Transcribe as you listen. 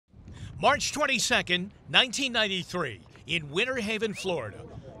March 22nd, 1993, in Winter Haven, Florida.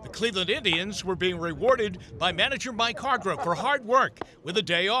 The Cleveland Indians were being rewarded by manager Mike Hargrove for hard work with a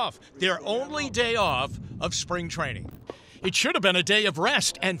day off, their only day off of spring training. It should have been a day of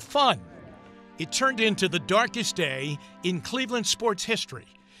rest and fun. It turned into the darkest day in Cleveland sports history.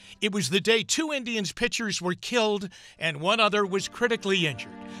 It was the day 2 Indians pitchers were killed and 1 other was critically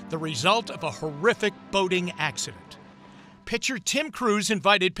injured, the result of a horrific boating accident. Pitcher Tim Cruz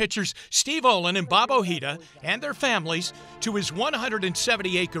invited pitchers Steve Olin and Bob Ojeda and their families to his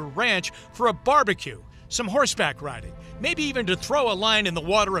 170-acre ranch for a barbecue, some horseback riding, maybe even to throw a line in the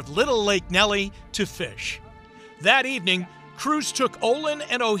water of Little Lake Nellie to fish. That evening, Cruz took Olin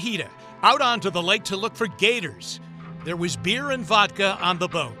and Ojeda out onto the lake to look for gators. There was beer and vodka on the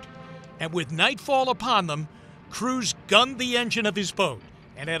boat, and with nightfall upon them, Cruz gunned the engine of his boat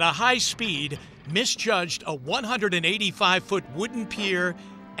and at a high speed misjudged a 185-foot wooden pier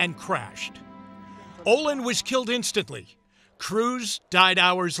and crashed. Olin was killed instantly. Cruz died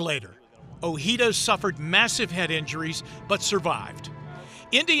hours later. Ojeda suffered massive head injuries but survived.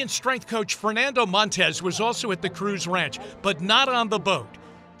 Indian strength coach Fernando Montes was also at the Cruz ranch, but not on the boat.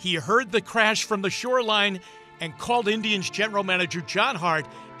 He heard the crash from the shoreline and called Indians general manager John Hart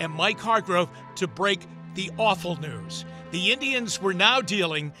and Mike Hargrove to break the awful news. The Indians were now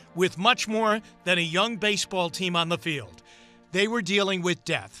dealing with much more than a young baseball team on the field. They were dealing with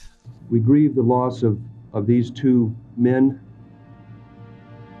death. We grieve the loss of these 2 men,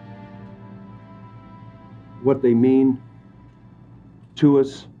 what they mean to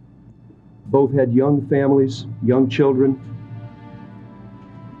us. Both had young families, young children.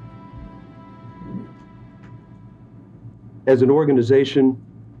 As an organization,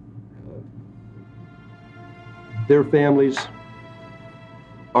 their families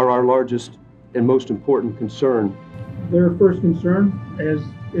are our largest and most important concern. Their first concern, as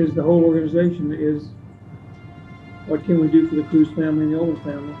is the whole organization, is what can we do for the Cruz family and the Olin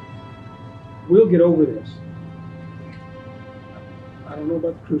family? We'll get over this. I don't know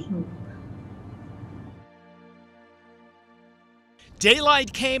about the Cruz family.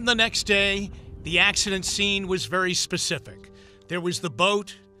 Daylight came the next day. The accident scene was very specific. There was the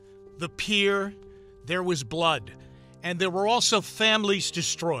boat, the pier, there was blood, and there were also families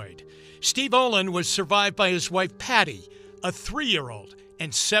destroyed. Steve Olin was survived by his wife Patty, a 3-year-old,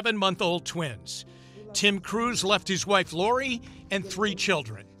 and 7-month-old twins. Tim Cruz left his wife Lori and 3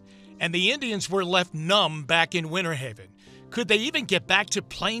 children. And the Indians were left numb back in Winter Haven. Could they even get back to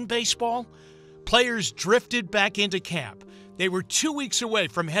playing baseball? Players drifted back into camp. They were 2 weeks away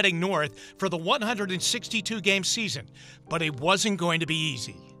from heading north for the 162-game season, but it wasn't going to be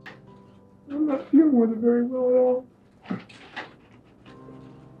easy. I'm not feeling with it very well at all.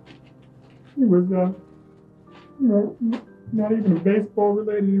 He was, not even baseball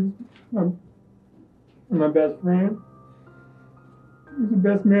related. He was my best friend. He was the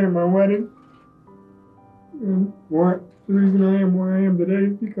best man at my wedding. And the reason I am where I am today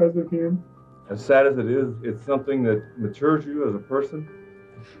is because of him. As sad as it is, it's something that matures you as a person,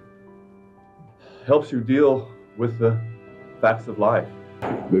 helps you deal with the facts of life.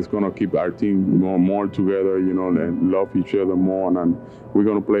 It's going to keep our team more together, and love each other more, and we're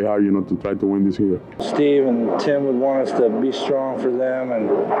going to play hard, to try to win this year. Steve and Tim would want us to be strong for them, and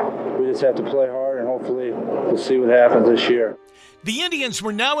we just have to play hard, and hopefully we'll see what happens this year. The Indians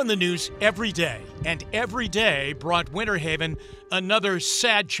were now in the news every day, and every day brought Winter Haven another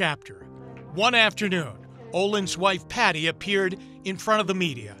sad chapter. One afternoon, Olin's wife Patty appeared in front of the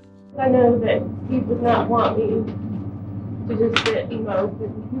media. I know that he would not want me to just sit, because he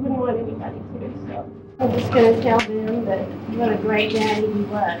wouldn't want anybody to. So I'm just going to tell them that what a great daddy he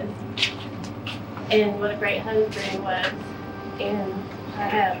was, and what a great husband he was. And I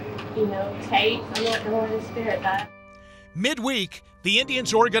have, tapes. I'm not going to let his spirit die. Midweek, the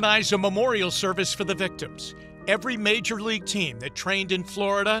Indians organized a memorial service for the victims. Every major league team that trained in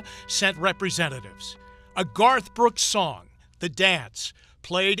Florida sent representatives. A Garth Brooks song, The Dance,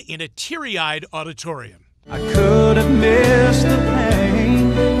 played in a teary-eyed auditorium. I could have missed the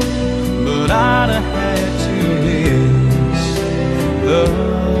pain, but I'd have had to miss the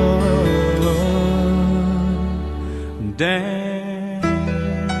dance.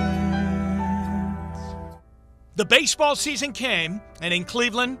 The baseball season came, and in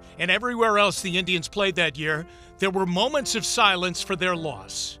Cleveland and everywhere else the Indians played that year, there were moments of silence for their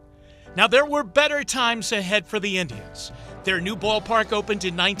loss. Now, there were better times ahead for the Indians. Their new ballpark opened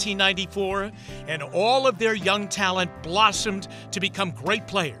in 1994, and all of their young talent blossomed to become great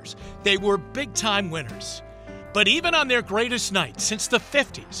players. They were big-time winners. But even on their greatest night since the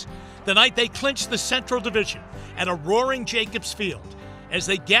 50s, the night they clinched the Central Division at a roaring Jacobs Field, as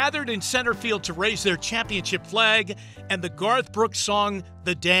they gathered in center field to raise their championship flag, and the Garth Brooks song,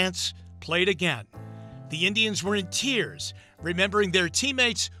 "The Dance," played again. The Indians were in tears, remembering their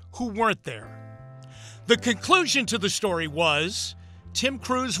teammates who weren't there. The conclusion to the story was Tim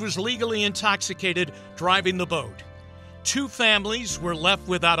Cruz was legally intoxicated driving the boat. 2 families were left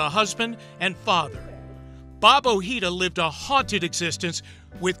without a husband and father. Bob Ojeda lived a haunted existence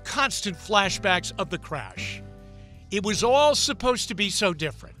with constant flashbacks of the crash. It was all supposed to be so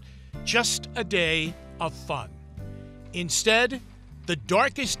different, just a day of fun. Instead, the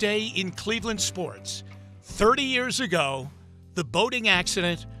darkest day in Cleveland sports, 30 years ago, the boating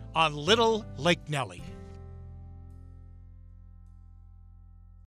accident on Little Lake Nellie.